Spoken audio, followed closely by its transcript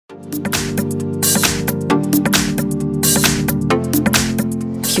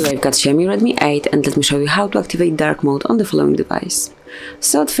Here I've got Xiaomi Redmi 8 and let me show you how to activate dark mode on the following device.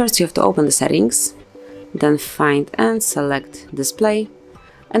 So at first you have to open the settings, then find and select display,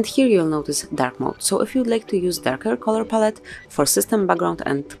 and here you'll notice dark mode. So if you'd like to use darker color palette for system background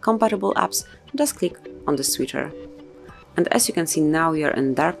and compatible apps, just click on the switcher. And as you can see, now you're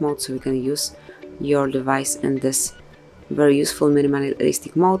in dark mode, so you can use your device in this very useful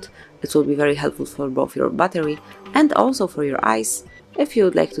minimalistic mode. It will be very helpful for both your battery and also for your eyes. If you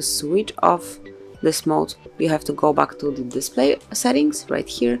would like to switch off this mode, you have to go back to the display settings right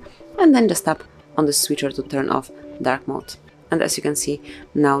here and then just tap on the switcher to turn off dark mode. And as you can see,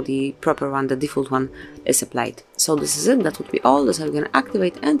 now the proper one, the default one, is applied. So this is it, that would be all. This is how you can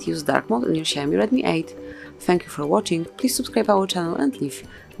activate and use dark mode on your Xiaomi Redmi 8. Thank you for watching, please subscribe our channel and leave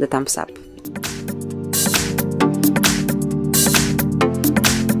the thumbs up.